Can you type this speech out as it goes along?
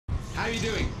How are you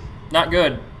doing? Not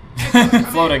good.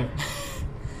 Floating.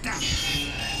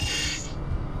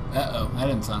 Uh-oh, that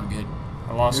didn't sound good.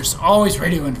 I lost. There's always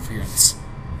radio interference.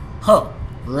 Huh,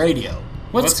 radio.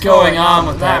 What's going on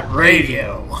with that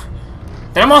radio?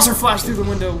 Did a monster flash through the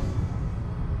window?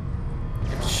 You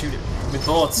have to shoot it with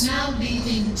bullets. Now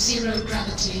leaving zero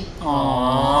gravity.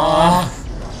 Aww.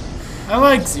 I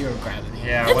like zero gravity.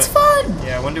 Yeah, it's fun.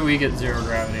 Yeah, when do we get zero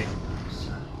gravity?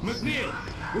 McNeil,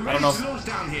 we're I don't ready know. to launch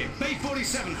down here. Bay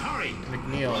 47, hurry.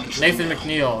 McNeil. Nathan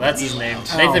McNeil. That's his name.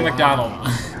 Nathan McDonald.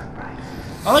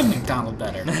 I like McDonald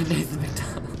better. Nathan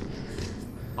McDonald.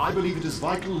 I believe it is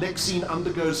vital Lexine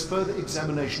undergoes further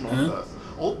examination on Earth.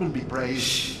 Altman be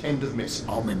praised. End of message.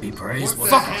 Altman be praised. What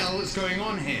the hell is going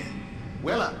on here?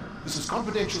 Weller, this is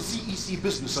confidential CEC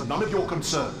business and none of your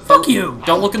concern. Fuck you.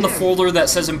 Don't look in the folder that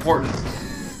says important.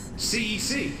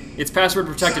 CEC. It's password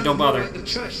protected. Don't bother. Sounded more like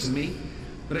the church to me,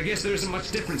 but I guess there isn't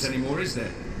much difference anymore, is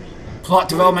there? Plot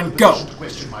development, go. To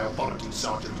question my authority,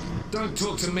 Sergeant. Don't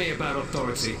talk to me about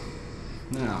authority.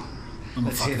 Now, I'm a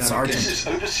let's hear fucking that sergeant. again. This is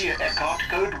Overseer Eckhart,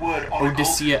 Codeword Oracle,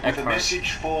 Overseer with a Eckhart.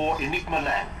 message for Enigma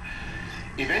Land.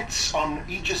 Events on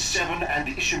Aegis 7 and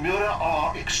the Ishimura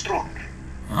are extraordinary.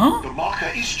 Huh? The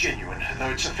marker is genuine, though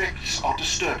its effects are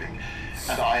disturbing,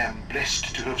 and I am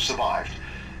blessed to have survived.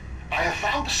 I have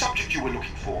found the subject you were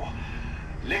looking for,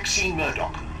 Lexine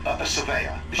Murdoch, a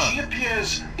surveyor. She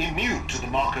appears immune to the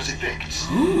marker's effects,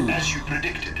 as you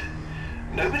predicted.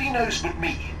 Nobody knows but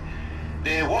me.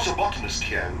 There was a botanist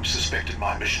here who suspected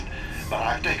my mission, but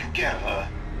I've taken care of her.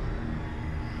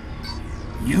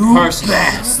 You Person.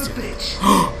 bastard.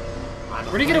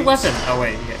 Where'd he get a weapon? Oh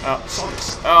wait.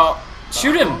 Oh,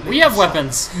 shoot him. We have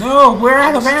weapons. No, we're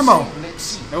out of ammo.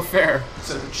 No fair.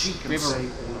 So that she can We have a- say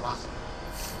all of us.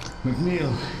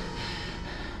 McNeil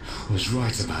was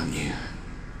right about you.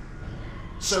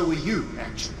 So were you,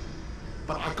 actually.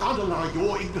 But I can't allow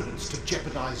your ignorance to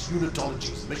jeopardize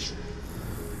Unitology's mission.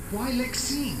 Why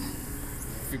Lexine?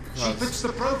 She fits the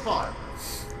profile.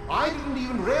 I didn't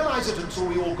even realize it until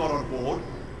we all got on board.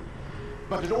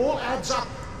 But it all adds up.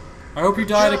 I hope you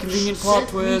died a Church convenient plot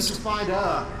sent me twist. to find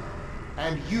her,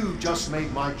 and you just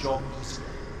made my job easier.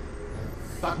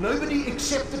 But nobody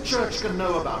except the church can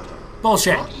know about her.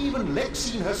 Bullshit. Not even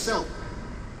Lexine herself.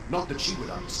 Not that she would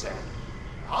understand.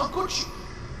 How could she?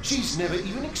 She's never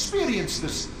even experienced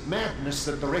this madness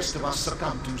that the rest of us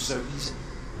succumb to so easily.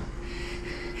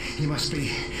 You must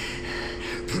be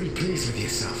pretty pleased with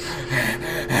yourself.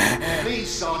 Please,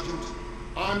 Sergeant,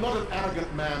 I'm not an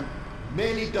arrogant man,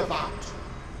 merely devout.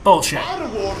 Bullshit. My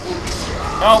reward will be...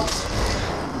 Oh,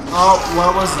 Oh,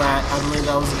 what was that? I believe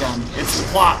that was a gun. it's the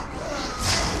plot.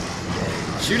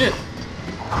 Shoot it.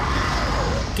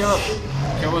 Kill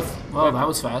it. Go with. Well, that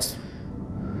was fast.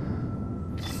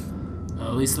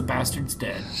 At least the bastard's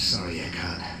dead. Sorry,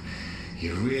 Eckhart.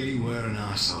 You really were an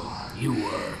asshole. You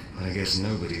were. But I guess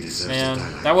nobody deserves to die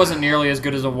Man, like that wasn't nearly as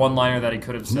good as a one-liner that he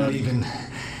could have Not said. even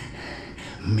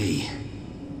me.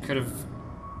 Could have.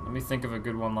 Let me think of a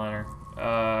good one-liner.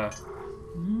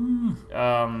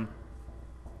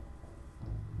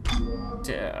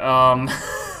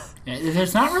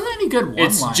 There's not really any good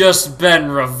one-liners. It's just been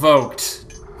revoked.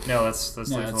 No, that's No,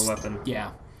 lethal that's- weapon.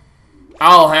 Yeah.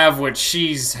 I'll have what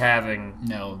she's having.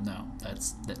 No,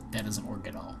 that doesn't work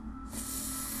at all.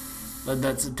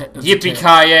 That's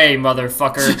Yippee-ki-yay,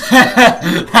 motherfucker.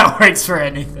 That works for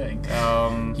anything.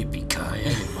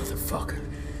 Yippee-ki-yay, motherfucker.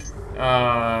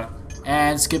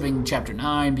 And skipping chapter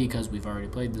 9 because we've already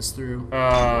played this through.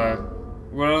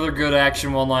 What other good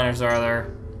action one-liners are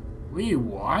there? We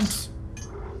want.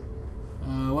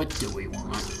 What do we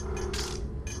want?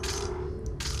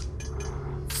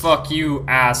 Fuck you,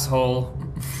 asshole.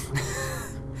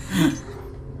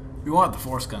 We want the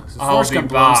force gun. 'Cause the I'll force be gun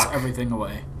blows back. everything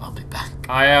away. I'll be back.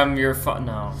 I am your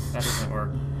No, that doesn't work.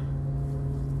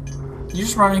 You're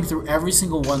just running through every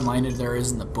single one-liner there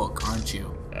is in the book, aren't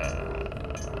you?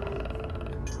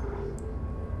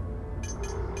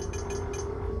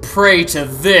 Pray to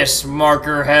this,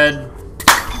 marker head.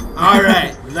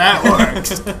 Alright, that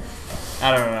worked.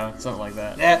 I don't know, something like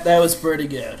that. That was pretty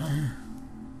good.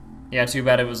 Yeah, too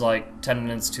bad it was like 10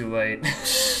 minutes too late.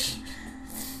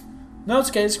 No, it's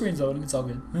okay. The screen's loading. It's all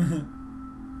good.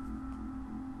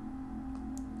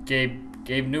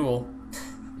 Gabe Newell.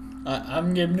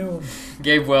 I'm Gabe Newell.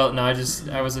 Gabe Well. No, I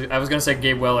was gonna say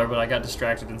Gabe Weller, but I got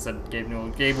distracted and said Gabe Newell.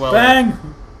 Gabe Weller. Bang!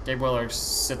 Gabe Weller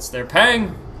sits there.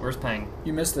 Pang! Where's Pang?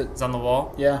 You missed it. It's on the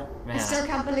wall. Yeah. Man. I still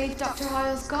can't believe Dr.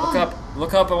 Hoyle's gone.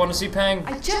 Look up. I want to see Pang.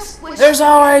 I just wish There's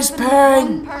always I could Pang!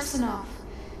 one person off.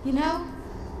 You know?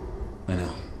 I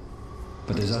know.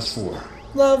 But there's us four.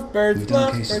 Lovebirds, We've done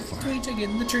okay so lovebirds, far. tweeting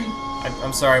in the tree.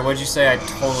 I'm sorry, what'd you say? I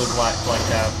totally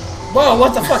blacked out. Whoa,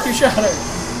 what the fuck you shot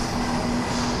her?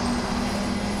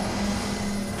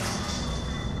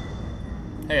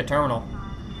 Hey, a terminal.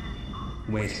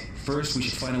 Wait, first we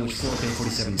should find out which floor Bay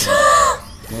 47 is on.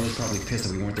 Laura's probably pissed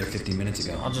that we weren't there 15 minutes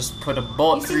ago. I'll just put a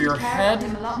bullet You through seem your to care about head.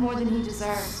 him a lot more than he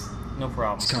deserves. No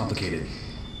problem. It's complicated.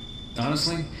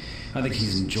 Honestly, I think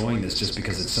he's enjoying this just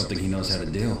because it's something he knows how to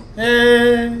do.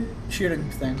 Hey, shooting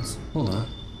things. Hold on.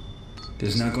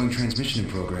 There's an outgoing transmission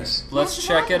in progress. Let's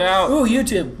check it out. Ooh,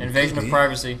 YouTube. Invasion of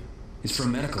privacy. It's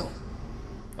from medical.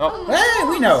 Oh, Hey,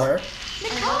 we know her.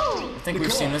 Nicole! I think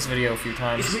we've seen this video a few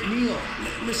times. It's McNeil.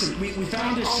 Listen, we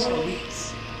found this shuttle.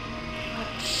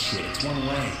 Shit, it's one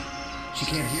way. She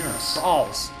can't hear us.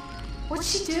 Balls. What's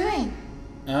she doing?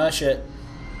 Ah, shit.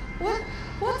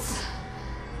 What's...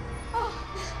 Oh,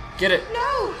 Get it.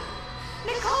 no!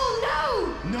 Nicole,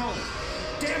 no! No!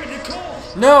 Damn it, Nicole!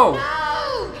 No!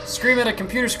 No! Scream at a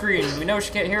computer screen. We know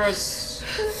she can't hear us.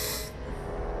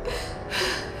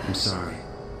 I'm sorry.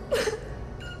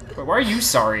 But why are you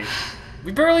sorry?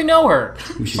 We barely know her.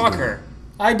 We should Fuck go. her.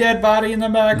 Hi, dead body in the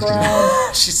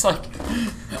background. She's like,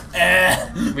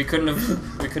 we couldn't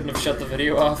have shut the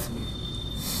video off.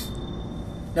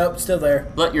 Nope, still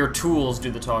there. Let your tools do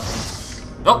the talking.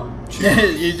 Oh,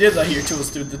 You did let your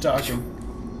tools do the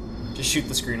talking. just shoot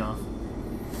the screen off.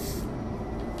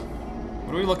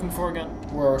 What are we looking for again?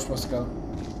 Where are we supposed to go?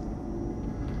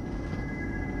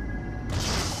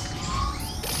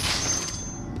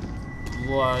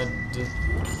 Blood.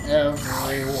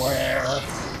 Everywhere.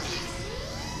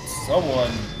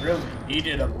 Someone really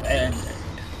needed a band-aid.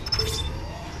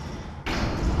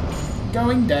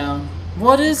 Going down.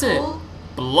 What is it?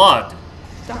 Blood.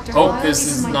 Dr. Hope Hyle, this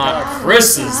even is my not dad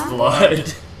Chris's was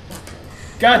blood.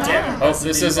 God damn it. Hope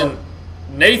this isn't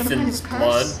Nathan's Some kind of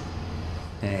blood. curse?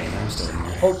 Hey, I'm still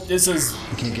here. Hope this is...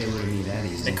 You can't get rid of me that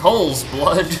easy. Nicole's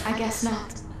blood. I guess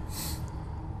not.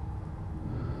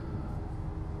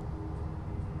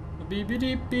 Beep beep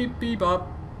beep beep beep bop.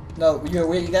 No, you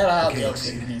gotta have Okay, the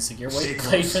Oxy. elevator music. You're Stay way late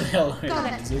close. for the elevator Got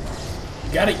it. music.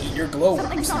 You gotta eat your glow.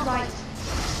 Something's not right.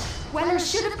 Weller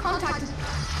should have contacted...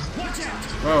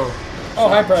 Whoa. Oh,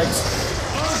 hi,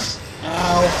 Pregs.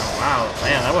 Ow. Wow,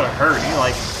 man, that would have hurt. You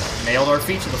like nailed our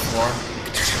feet to the floor. I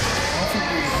don't think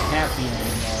we're happy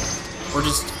anymore.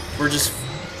 We're just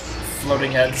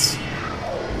floating heads,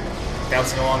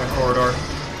 bouncing along a corridor.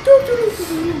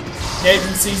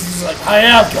 Nathan sees he's like, I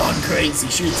have gone crazy.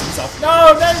 Shoots himself.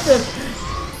 No, Nathan!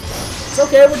 It's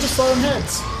okay, we're just floating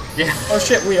heads. Yeah. Oh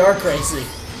shit, we are crazy.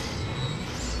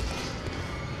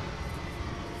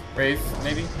 Rave,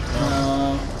 maybe?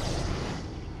 No.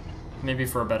 Maybe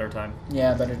for a better time.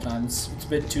 Yeah, better times. It's a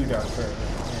bit too dark for it.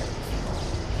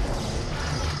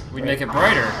 We'd make it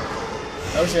brighter.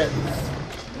 Oh shit.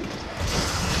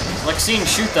 Lexine,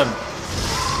 shoot them.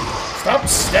 Stop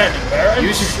standing there and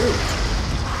Use your shoot.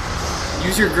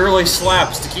 Use your girly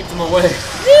slaps to keep them away.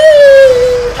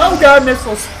 Oh god,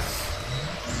 missiles.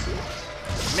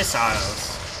 Missiles.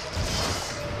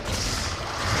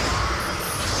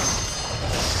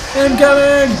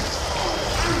 Incoming!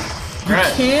 You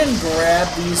Right. can grab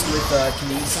these with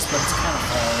kinesis, but it's kind of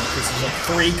hard because there's like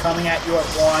 3 coming at you at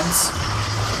once.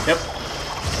 Yep.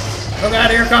 Oh god,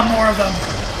 here come more of them.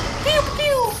 Pew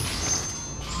pew.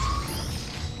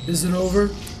 Is it over?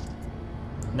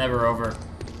 Never over.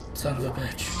 Son of a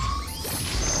bitch.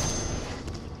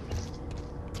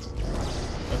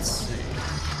 Let's see.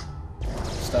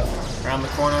 Stuff. Around the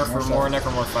corner for More more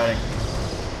Necromorph fighting.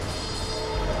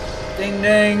 Ding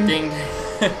ding. Ding.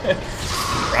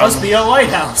 Must be a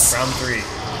lighthouse. Round 3.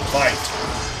 Fight.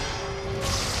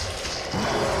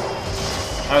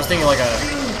 I was thinking like a...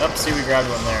 Oh, see, we grabbed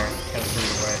one there. Kind of threw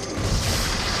it away.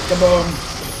 Kaboom.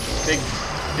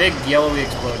 Big yellowy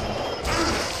explosion.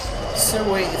 So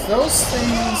wait, if those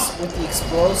things with the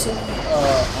explosive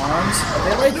arms, are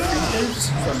they like creepers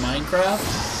from Minecraft?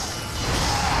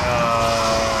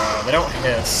 They don't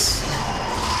hiss.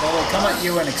 Well, they come at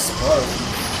you and explode.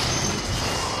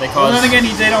 They Well, cause... then again,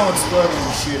 they don't explode when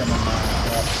you shoot them in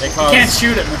Minecraft. They You cause... can't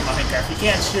shoot them in Minecraft. You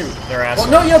can't shoot. Their ass. Well,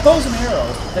 no, you have bows and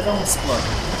arrows. They don't explode.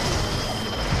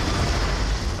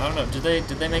 I don't know.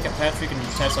 Did they make a patch where you can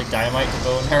attach like dynamite to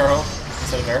bow and arrow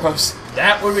instead of arrows?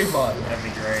 That would be fun. That'd be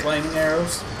great. Flaming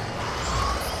arrows.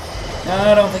 No,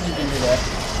 I don't think you can do that.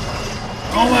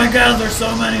 Oh my god, there's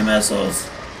so many missiles.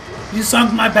 You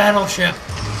sunk my battleship.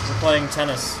 We're playing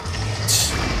tennis.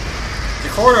 The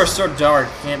corridor's so dark,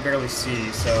 you can't barely see,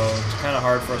 so it's kind of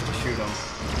hard for us to shoot them.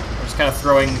 We're just kind of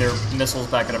throwing their missiles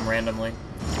back at them randomly.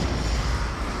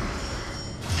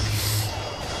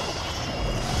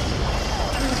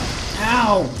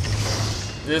 Ow.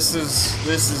 This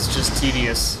is just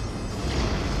tedious.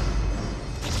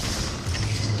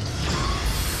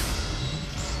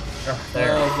 Oh,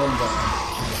 there. Oh, then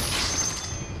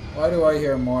why do I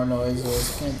hear more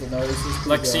noises? Can't the noises be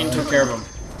Lexine gone? took care of him.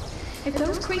 If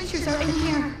those creatures are in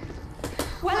here,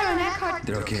 Weller and Eckhart.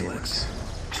 They're okay, Lex.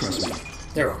 Trust me.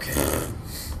 They're okay.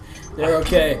 They're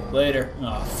okay. Later.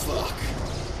 Oh, fuck.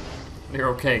 You're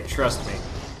okay, trust me.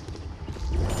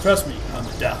 Trust me, I'm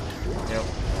a doctor. Yep.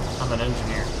 I'm an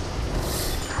engineer.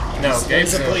 No,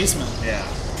 Gabe's He's a policeman. Yeah.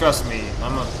 Trust me,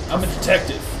 I'm a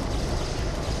detective.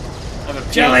 I have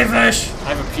a Jellyfish!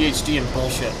 I have a PhD in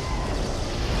bullshit.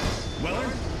 Weller?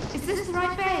 Is this the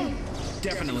right bay?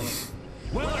 Definitely.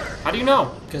 Weller! How do you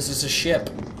know? Because it's a ship.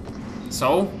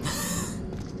 So?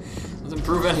 Doesn't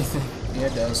prove anything. Yeah,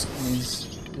 it does. It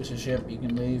means there's a ship, you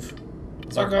can leave.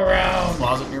 Look around!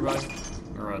 Closet nearby?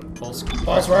 Or a pulse?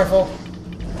 Pulse rifle.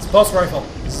 It's a pulse rifle.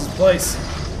 This is the place.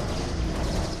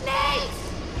 Nate!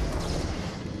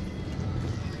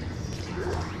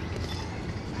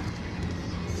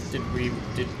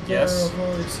 Yes?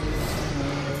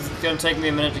 It's gonna take me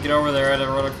a minute to get over there. I had to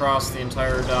run across the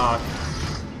entire dock.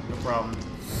 No problem.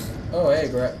 Oh, hey,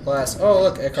 glass. Oh,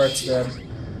 look, Eckhart's dead.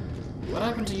 What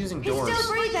happened to using He's doors?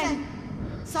 still breathing.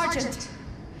 Sergeant,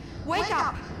 wake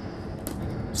up.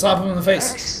 Slap him in the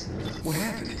face. Lex, What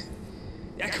happened?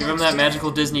 Give him that magical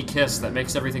Disney kiss that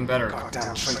makes everything better.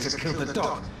 goddamn traitor killed the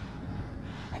dog.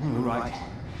 And you were right.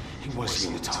 He was a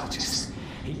unitologist.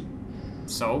 He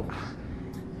So?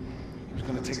 was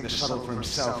going to take the shuttle for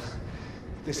himself.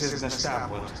 This isn't a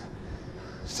stab world.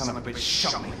 Son of a bitch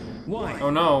shot me. Why? Oh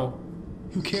no.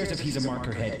 Who cares if he's a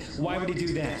marker head? Why would he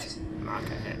do that? Knock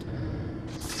ahead.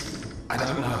 I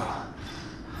don't know.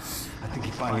 I think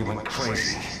he finally went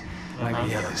crazy. Like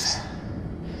the others.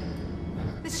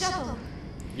 The shuttle.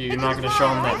 You're not gonna show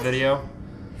him that video?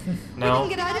 We No? can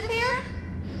get out of here?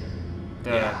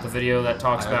 The video that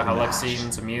talks about how I opened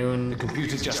Lexine's immune, The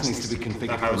computer just needs to be configured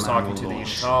about how I for was talking to the manual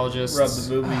launch. unitologist. Rub the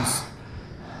boobies.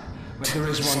 But there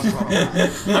is one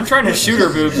problem. I'm trying to shoot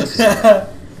her boobs.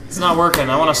 It's not working.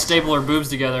 I want to staple her boobs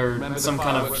together. Some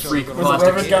kind of freak With a rivet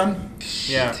plastic. gun?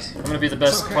 Yeah, I'm gonna be the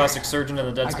best plastic surgeon in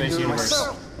the Dead I can Space do it universe.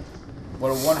 myself. What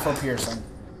a wonderful piercing.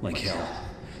 Like hell.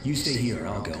 You stay here,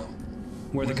 I'll go.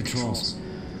 Where are the controls?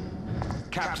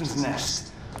 Captain's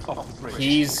nest. Off the bridge.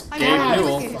 He's I'm Gabe right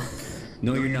Newell. with you.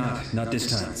 No, you're not. Not this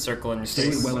time. Circle in your Stay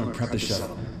with face. Weller and prep the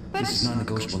shuttle. This is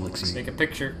non-negotiable, Lexine. Take a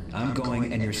picture. I'm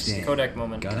going and you're staying. Kodak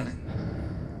moment. Got it?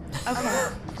 Okay.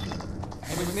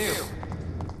 With Neil.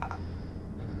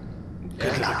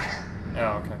 Yeah.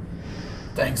 Oh, okay.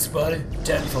 Thanks, buddy.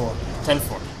 10-4.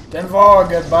 10-4. 10-4,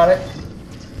 good buddy.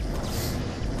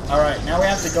 Alright, now we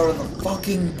have to go to the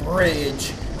fucking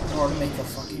bridge in order to make the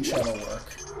fucking shuttle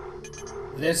work.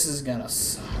 This is gonna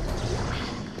suck.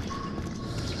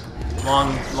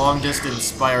 Long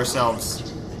distance by ourselves.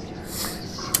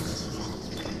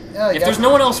 Yeah, If there's no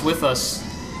one else with us,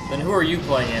 then who are you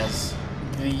playing as?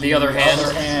 The other hand?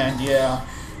 Other hand, yeah.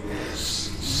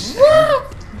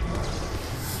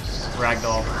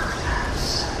 Ragdoll.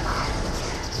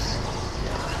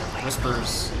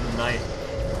 Whispers in the night.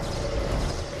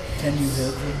 Can you hear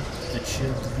them? The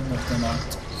children of the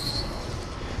night.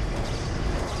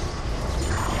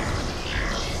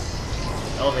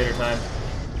 Elevator time.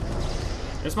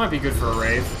 This might be good for a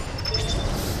rave.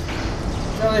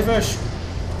 Jellyfish.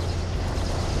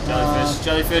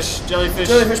 Jellyfish.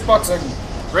 Jellyfish boxing.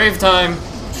 Rave time.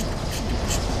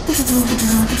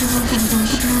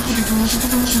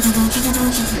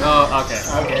 Oh, okay.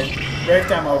 Okay, break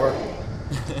time over.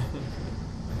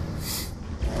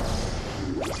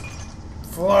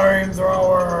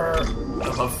 Flamethrower. I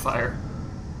love fire.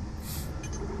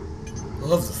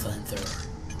 Love the flamethrower.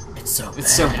 It's so bad.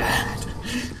 It's so bad.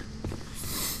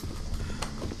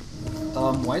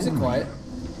 Why is it quiet?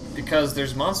 Because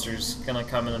there's monsters gonna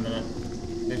come in a minute.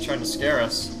 They're trying to scare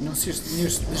us. No, seriously,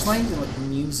 there's not even like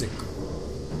music.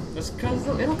 Just because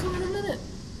it'll come in a minute.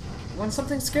 When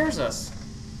something scares us.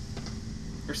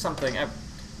 Or something.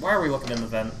 Why are we looking in the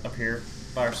vent up here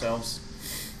by ourselves?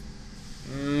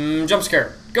 Jump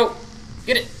scare. Go!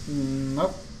 Get it!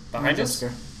 Nope. Behind No us?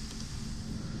 jump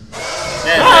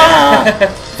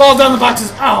Ah! Fall down the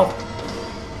boxes. Ow!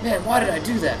 Man, why did I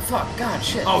do that? Fuck, god,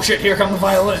 shit. Oh shit, here come the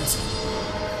violins.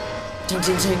 Ting,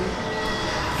 ting, ting.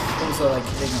 Those are like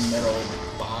hitting a metal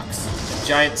box. A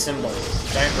giant symbol.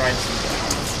 Giant ride symbol.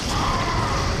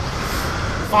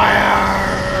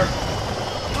 Fire!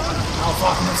 Oh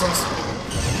fuck, missiles.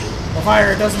 The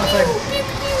fire does nothing.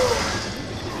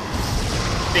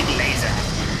 Big laser.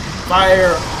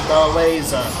 Fire the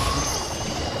laser.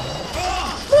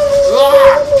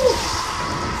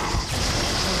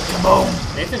 Kaboom!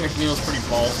 Nathan McNeil's pretty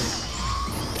ballsy.